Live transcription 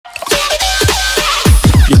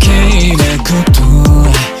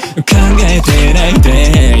考えてない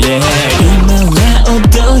で、yeah、今は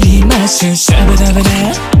踊りましょう、シャバダバダ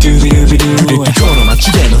ドゥビドゥビドゥ。この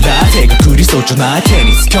街でのラテが降りそうじゃない、手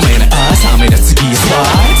につかめない朝目だ次は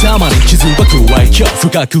スライ、たまに傷ばくわい今日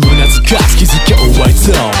深くうなずかす気づけ終わり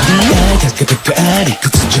そう。理解かか理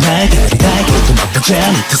屈じゃない、足りないことばっかじゃ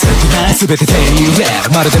似てされてない、全て手に入れ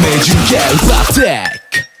るまるで命中ゲームバッテ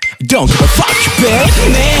イクDon't give a fuck, babe。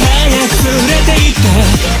 ねえ早く連れて行った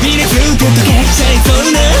ミニフード溶けちゃいそ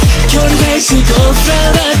うな距離で四五フラ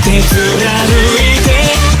ワーって貫いて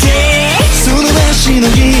て、その足の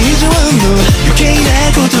以上の余計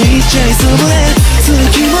なこと言っちゃいそうな